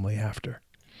and family after."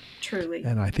 Truly.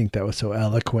 And I think that was so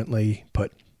eloquently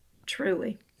put.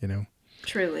 Truly.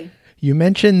 Truly. You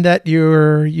mentioned that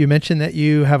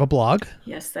you have a blog.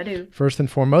 Yes, I do. First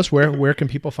and foremost, where can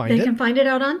people find it? They can find it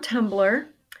out on Tumblr,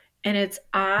 and it's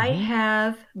I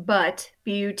have but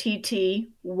BUTT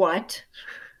what.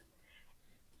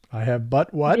 I have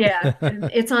but what? Yeah,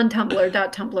 it's on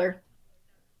Tumblr.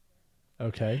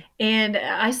 Okay. And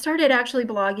I started actually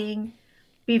blogging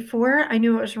before I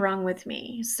knew what was wrong with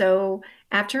me. So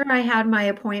after I had my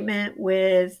appointment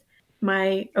with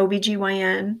my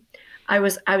OBGYN, I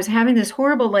was having this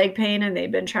horrible leg pain, and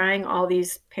they'd been trying all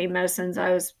these pain medicines.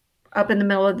 I was up in the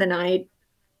middle of the night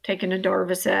taking a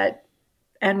Darvocet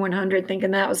N100 thinking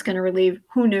that was going to relieve,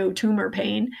 who knew, tumor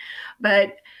pain.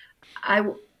 But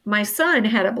my son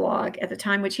had a blog at the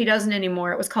time, which he doesn't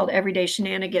anymore. It was called Everyday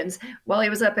Shenanigans while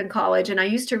he was up in college. And I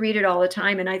used to read it all the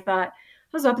time. And I thought,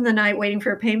 I was up in the night waiting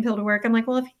for a pain pill to work. I'm like,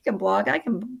 well, if he can blog, I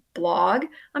can blog.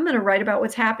 I'm going to write about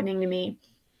what's happening to me.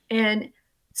 And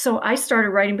so I started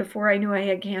writing before I knew I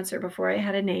had cancer, before I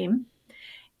had a name,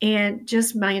 and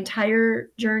just my entire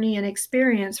journey and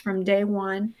experience from day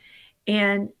one.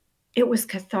 And it was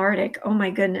cathartic. Oh my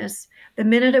goodness. The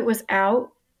minute it was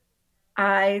out,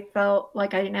 I felt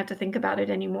like I didn't have to think about it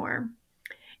anymore.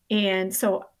 And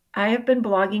so I have been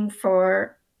blogging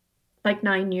for like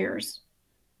 9 years.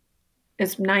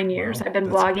 It's 9 years Wow, I've been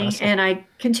that's blogging, impressive. and I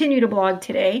continue to blog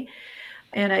today.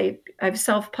 And I've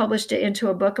self-published it into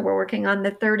a book, and we're working on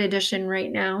the third edition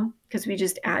right now because we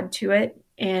just add to it.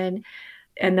 And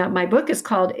that my book is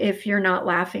called If You're Not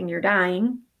Laughing, You're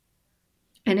Dying.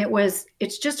 And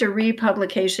it's just a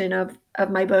republication of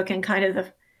my book and kind of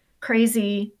the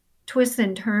crazy twists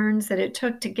and turns that it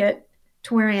took to get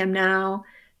to where I am now,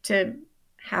 to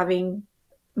having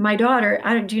my daughter.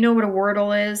 Do you know what a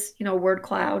Wordle is? Word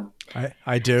cloud.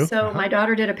 I do. So Uh-huh. my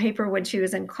daughter did a paper when she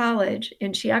was in college,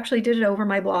 and she actually did it over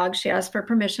my blog. She asked for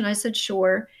permission. I said,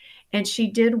 sure. And she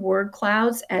did word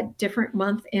clouds at different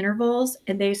month intervals.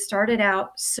 And they started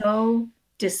out so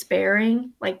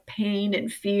despairing, like pain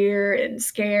and fear and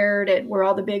scared, and were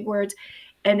all the big words.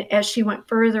 And as she went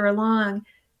further along,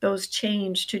 those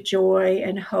changed to joy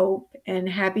and hope and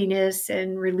happiness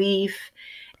and relief.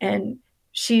 And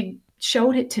she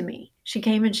showed it to me. She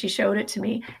came and she showed it to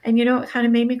me. And it kind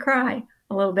of made me cry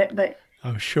a little bit. But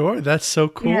Oh, sure. That's so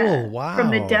cool. yeah, from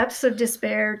the Wow. depths of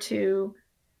despair to,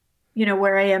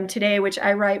 where I am today, which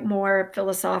I write more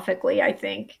philosophically, I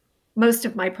think. Most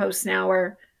of my posts now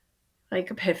are like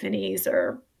epiphanies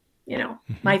or,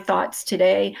 Hmm. my thoughts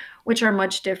today, which are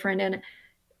much different. And,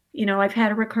 I've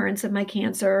had a recurrence of my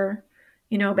cancer,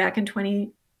 back in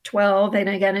 2012 and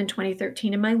again in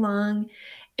 2013 in my lung.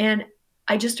 And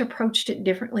I just approached it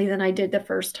differently than I did the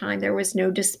first time. There was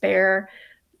no despair.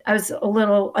 I was a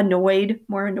little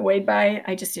more annoyed by it.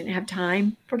 I just didn't have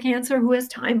time for cancer. Who has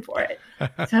time for it?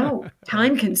 So Right.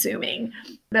 time consuming.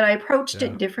 But I approached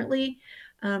it Yeah. differently.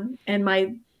 And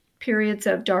my periods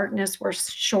of darkness were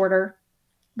shorter.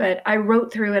 But I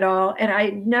wrote through it all. And I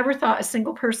never thought a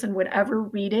single person would ever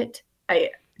read it.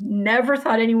 I never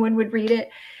thought anyone would read it.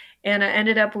 And I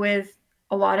ended up with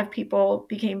a lot of people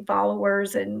became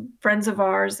followers and friends of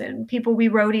ours, and people we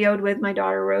rodeoed with. My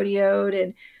daughter rodeoed,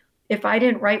 and if I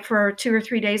didn't write for 2 or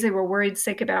 3 days, they were worried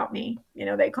sick about me.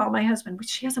 They call my husband, but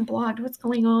she hasn't blogged. What's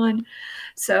going on?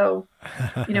 So,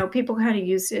 people kind of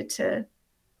use it to,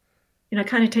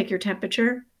 kind of take your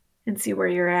temperature and see where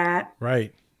you're at.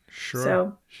 Right. Sure.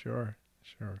 So Sure.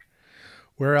 Sure.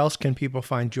 Where else can people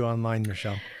find you online,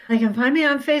 Michelle? they can find me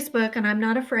on Facebook, and I'm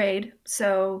not afraid.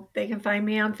 So they can find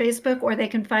me on Facebook, or they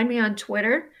can find me on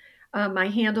Twitter. My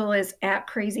handle is at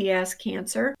Crazy Ass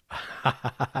Cancer.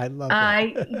 I love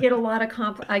I that. get a lot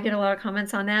of I get a lot of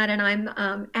comments on that, and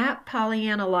I'm at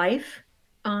Pollyanna Life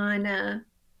on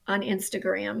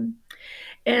Instagram.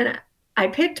 And I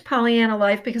picked Pollyanna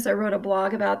Life because I wrote a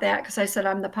blog about that, because I said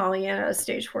I'm the Pollyanna of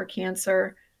stage 4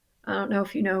 cancer. I don't know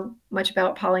if you know much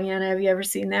about Pollyanna. Have you ever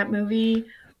seen that movie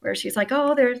where she's like,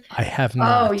 "Oh, I have oh,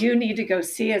 not. you need to go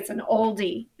see it. It's an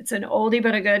oldie. It's an oldie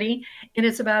but a goodie, and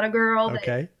it's about a girl that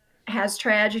Okay. has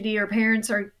tragedy. Her parents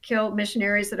are killed,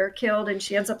 missionaries that are killed, and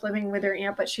she ends up living with her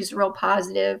aunt, but she's real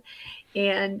positive.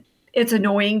 And it's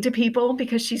annoying to people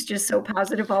because she's just so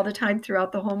positive all the time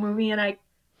throughout the whole movie. And I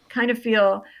kind of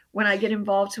feel when I get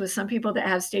involved with some people that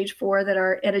have stage 4 that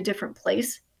are at a different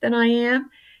place than I am,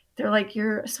 they're like,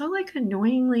 "You're so like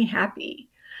annoyingly happy."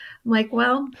 I'm like,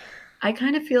 well, I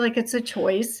kind of feel like it's a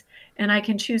choice, and I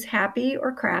can choose happy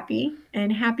or crappy,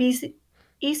 and happy's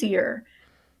easier.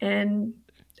 And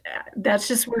that's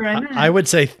just where I'm I at. would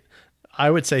say I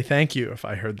would say thank you if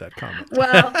I heard that comment.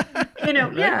 Well,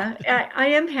 Right? yeah, I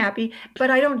am happy,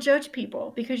 but I don't judge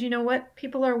people, because you know what?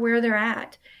 People are where they're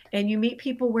at, and you meet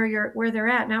people where they're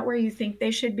at, not where you think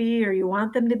they should be or you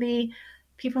want them to be.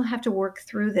 People have to work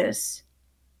through this.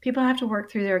 People have to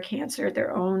work through their cancer at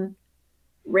their own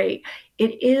rate.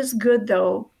 It is good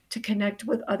though to connect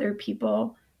with other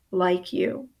people like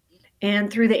you.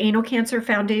 And through the Anal Cancer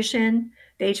Foundation,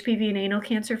 the HPV and Anal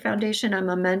Cancer Foundation, I'm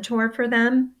a mentor for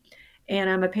them, and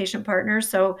I'm a patient partner.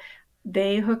 So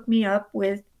they hook me up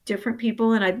with different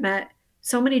people, and I've met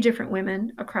so many different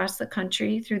women across the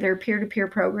country through their peer-to-peer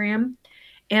program.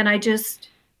 And I just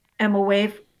am a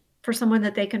way for someone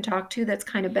that they can talk to that's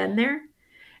kind of been there,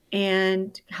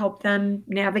 and help them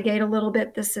navigate a little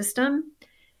bit the system,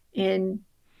 and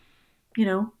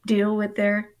deal with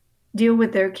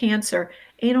their cancer.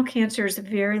 Anal cancer is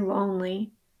very lonely.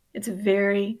 It's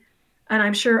very, and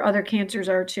I'm sure other cancers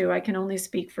are too. I can only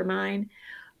speak for mine.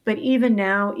 But even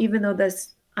now, even though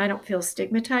this, I don't feel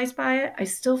stigmatized by it, I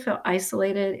still feel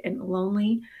isolated and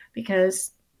lonely,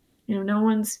 because no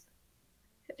one's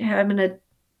having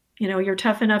you're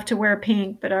tough enough to wear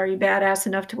pink, but are you badass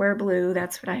enough to wear blue?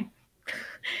 That's what I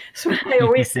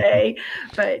always say.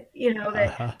 But that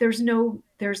Uh-huh.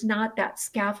 there's not that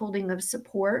scaffolding of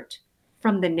support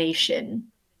from the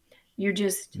nation. You're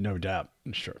just No doubt.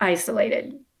 Sure.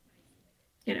 isolated.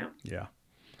 Yeah.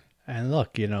 And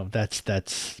look,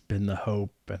 that's been the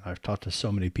hope, and I've talked to so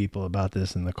many people about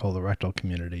this in the colorectal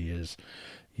community is,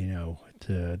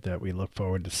 that we look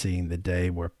forward to seeing the day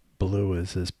where blue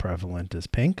is as prevalent as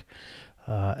pink.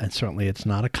 And certainly it's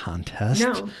not a contest.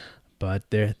 No. But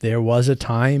there was a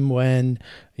time when,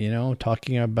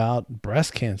 talking about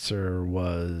breast cancer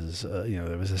was,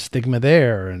 there was a stigma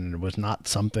there, and it was not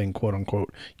something, quote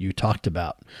unquote, you talked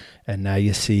about. And now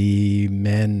you see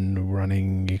men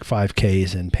running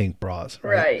 5Ks in pink bras.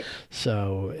 Right.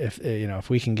 So if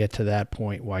we can get to that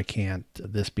point, why can't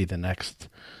this be the next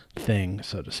thing,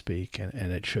 so to speak?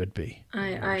 And it should be.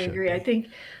 I agree. I think,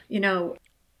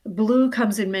 blue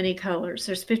comes in many colors.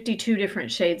 There's 52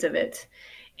 different shades of it.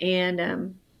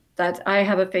 And I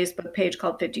have a Facebook page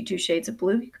called 52 Shades of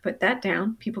Blue. You can put that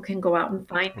down. People can go out and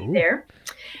find me there.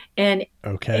 And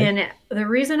the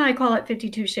reason I call it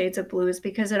 52 Shades of Blue is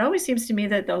because it always seems to me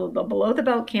that the below the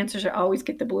belt cancers always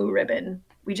get the blue ribbon.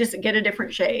 We just get a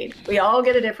different shade. We all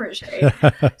get a different shade.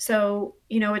 So,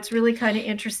 it's really kind of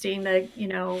interesting that,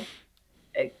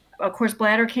 of course,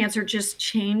 bladder cancer just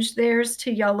changed theirs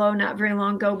to yellow not very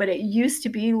long ago, but it used to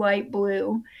be light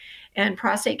blue. And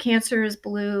prostate cancer is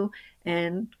blue,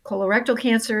 and colorectal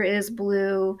cancer is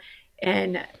blue,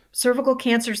 and cervical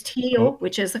cancer is teal,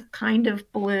 which is a kind of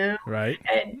blue. Right.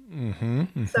 And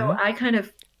so I kind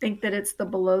of think that it's the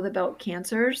below the belt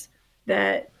cancers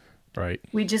that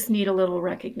we just need a little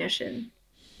recognition.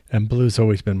 And blue's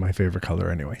always been my favorite color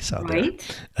anyway. So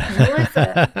right.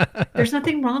 Melissa, there's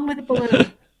nothing wrong with blue.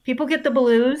 People get the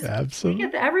blues.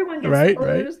 Absolutely. Everyone gets the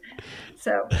blues. Right.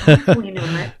 So hopefully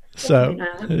not. So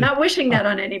not wishing that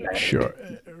on anybody. Sure.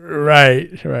 Right.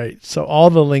 So all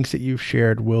the links that you've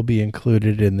shared will be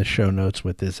included in the show notes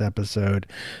with this episode.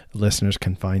 Listeners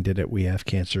can find it at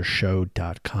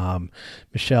wehavecancershow.com.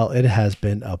 Michelle, it has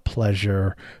been a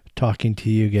pleasure talking to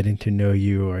you, getting to know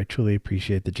you. I truly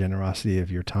appreciate the generosity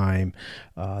of your time.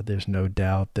 There's no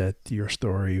doubt that your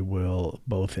story will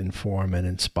both inform and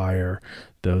inspire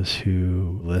those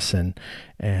who listen.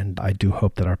 And I do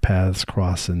hope that our paths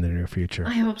cross in the near future.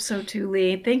 I hope so too,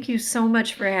 Lee. Thank you so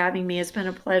much for having me. It's been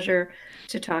a pleasure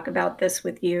to talk about this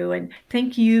with you. And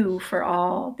thank you for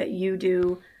all that you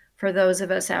do for those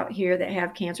of us out here that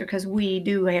have cancer, because we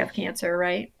do have cancer,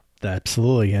 right?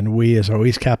 Absolutely. And we is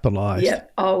always capitalized.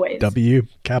 Yep, always.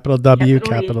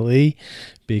 Capital E,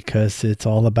 because it's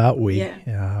all about we.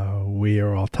 Yeah. We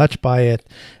are all touched by it.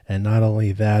 And not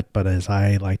only that, but as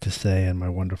I like to say, and my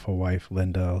wonderful wife,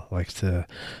 Linda, likes to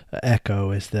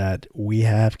echo, is that we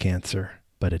have cancer,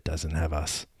 but it doesn't have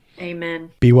us.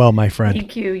 Amen. Be well, my friend.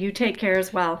 Thank you. You take care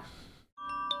as well.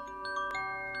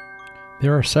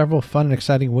 There are several fun and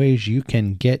exciting ways you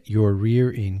can get your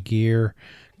rear in gear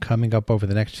coming up over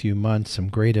the next few months. Some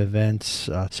great events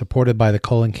supported by the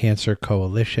Colon Cancer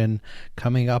Coalition.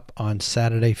 Coming up on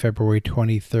Saturday, February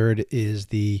 23rd is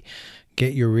the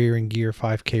Get Your Rear in Gear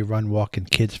 5K Run, Walk, and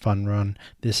Kids Fun Run.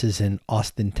 This is in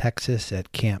Austin, Texas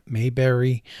at Camp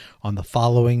Mayberry. On the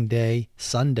following day,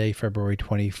 Sunday, February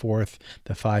 24th,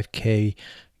 the 5K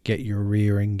Get Your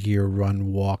Rear in Gear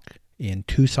Run, Walk in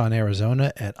Tucson,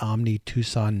 Arizona at Omni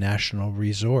Tucson National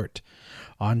Resort.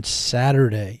 On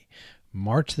Saturday,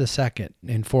 March the 2nd,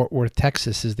 in Fort Worth,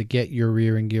 Texas, is the Get Your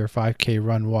Rear in Gear 5K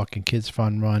Run, Walk, and Kids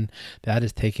Fun Run. That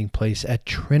is taking place at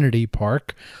Trinity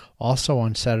Park. Also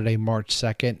on Saturday, March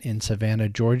 2nd, in Savannah,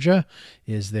 Georgia,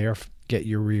 is their Get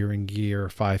Your Rear in Gear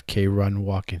 5K Run,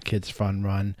 Walk, and Kids Fun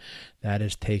Run. That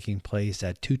is taking place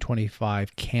at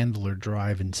 225 Candler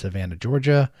Drive in Savannah,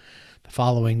 Georgia. The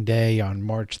following day, on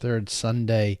March 3rd,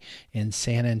 Sunday, in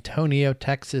San Antonio,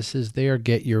 Texas, is their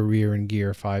Get Your Rear in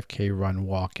Gear 5K Run,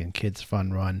 Walk, and Kids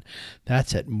Fun Run.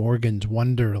 That's at Morgan's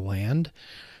Wonderland.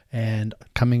 And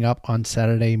coming up on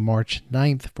Saturday, March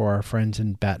 9th, for our friends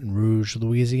in Baton Rouge,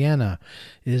 Louisiana,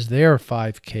 is their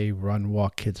 5K Run,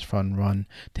 Walk, Kids Fun Run,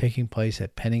 taking place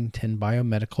at Pennington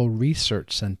Biomedical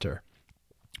Research Center.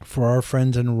 For our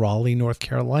friends in Raleigh, North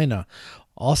Carolina,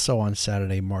 also on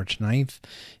Saturday, March 9th,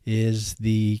 is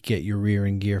the Get Your Rear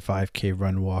in Gear 5K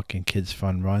Run, Walk, and Kids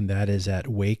Fun Run. That is at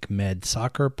Wake Med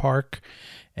Soccer Park.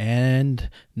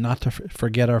 And not to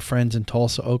forget our friends in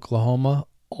Tulsa, Oklahoma,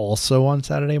 also on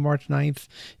Saturday, March 9th,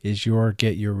 is your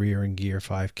Get Your Rear in Gear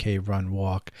 5K Run,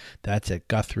 Walk. That's at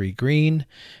Guthrie Green.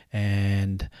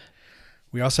 And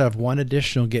we also have one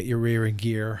additional Get Your Rear in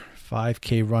Gear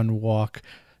 5K Run, Walk,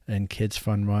 and Kids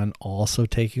Fun Run, also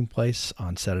taking place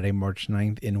on Saturday, March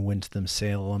 9th in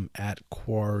Winston-Salem at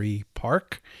Quarry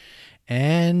Park.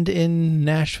 And in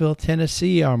Nashville,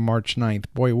 Tennessee on March 9th.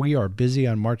 Boy, we are busy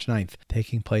on March 9th.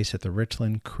 Taking place at the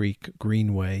Richland Creek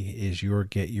Greenway is your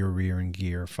Get Your Rear in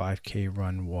Gear 5K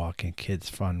Run, Walk, and Kids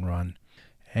Fun Run.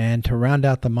 And to round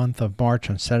out the month of March,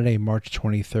 on Saturday, March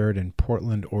 23rd in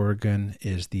Portland, Oregon,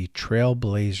 is the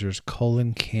Trailblazers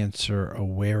Colon Cancer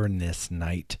Awareness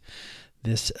Night.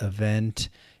 This event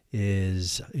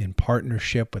is in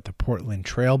partnership with the Portland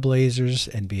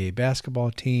Trailblazers NBA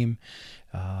basketball team,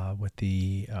 with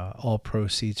the all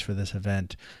proceeds for this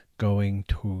event going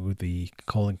to the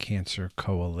Colon Cancer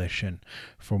Coalition.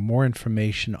 For more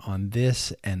information on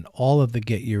this and all of the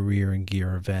Get Your Rear and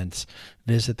Gear events,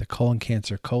 visit the Colon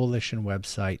Cancer Coalition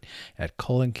website at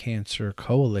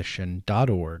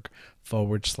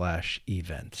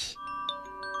coloncancercoalition.org/events.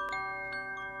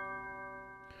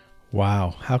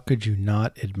 Wow, how could you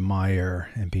not admire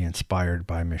and be inspired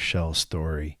by Michelle's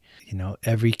story? You know,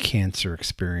 every cancer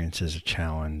experience is a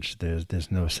challenge.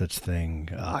 There's no such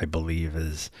thing, I believe,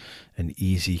 as an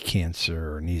easy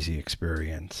cancer or an easy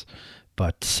experience.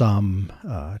 But some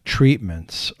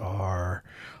treatments are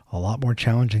a lot more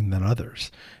challenging than others.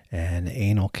 And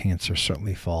anal cancer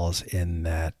certainly falls in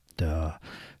that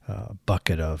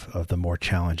bucket of the more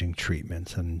challenging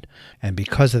treatments. And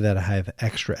because of that, I have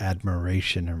extra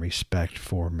admiration and respect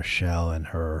for Michelle and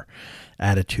her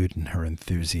attitude and her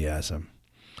enthusiasm.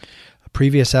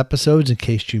 Previous episodes, in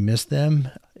case you missed them,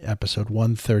 episode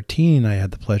 113, I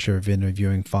had the pleasure of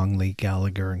interviewing Fong Lee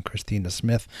Gallagher and Christina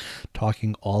Smith,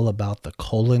 talking all about the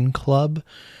Colon Club.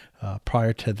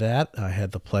 Prior to that, I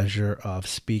had the pleasure of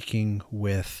speaking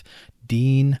with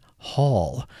Dean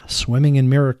Hall. Swimming in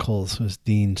Miracles was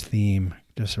Dean's theme.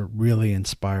 Just a really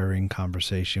inspiring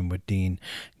conversation with Dean.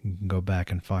 You can go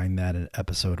back and find that in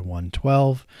episode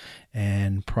 112.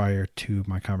 And prior to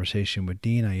my conversation with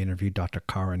Dean, I interviewed Dr.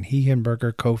 Karen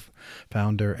Hegenberger,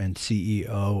 co-founder and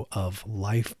CEO of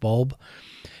LifeBulb.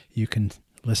 You can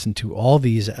listen to all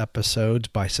these episodes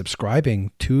by subscribing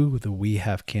to the We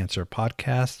Have Cancer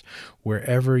podcast,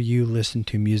 wherever you listen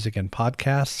to music and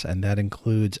podcasts, and that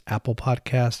includes Apple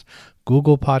Podcasts,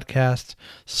 Google Podcasts,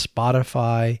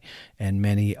 Spotify, and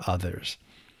many others.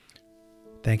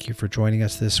 Thank you for joining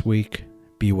us this week.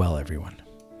 Be well, everyone.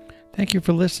 Thank you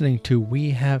for listening to We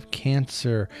Have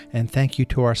Cancer, and thank you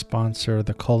to our sponsor,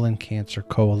 the Colon Cancer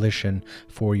Coalition,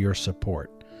 for your support.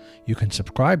 You can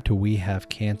subscribe to We Have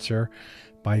Cancer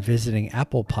by visiting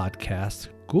Apple Podcasts,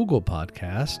 Google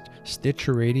Podcasts,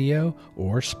 Stitcher Radio,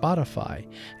 or Spotify.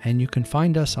 And you can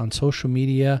find us on social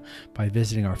media by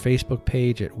visiting our Facebook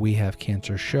page at We Have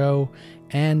Cancer Show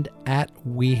and at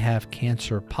We Have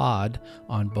Cancer Pod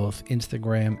on both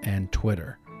Instagram and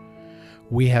Twitter.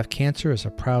 We Have Cancer is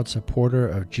a proud supporter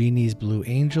of Genie's Blue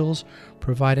Angels,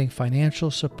 providing financial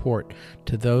support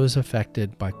to those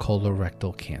affected by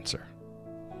colorectal cancer.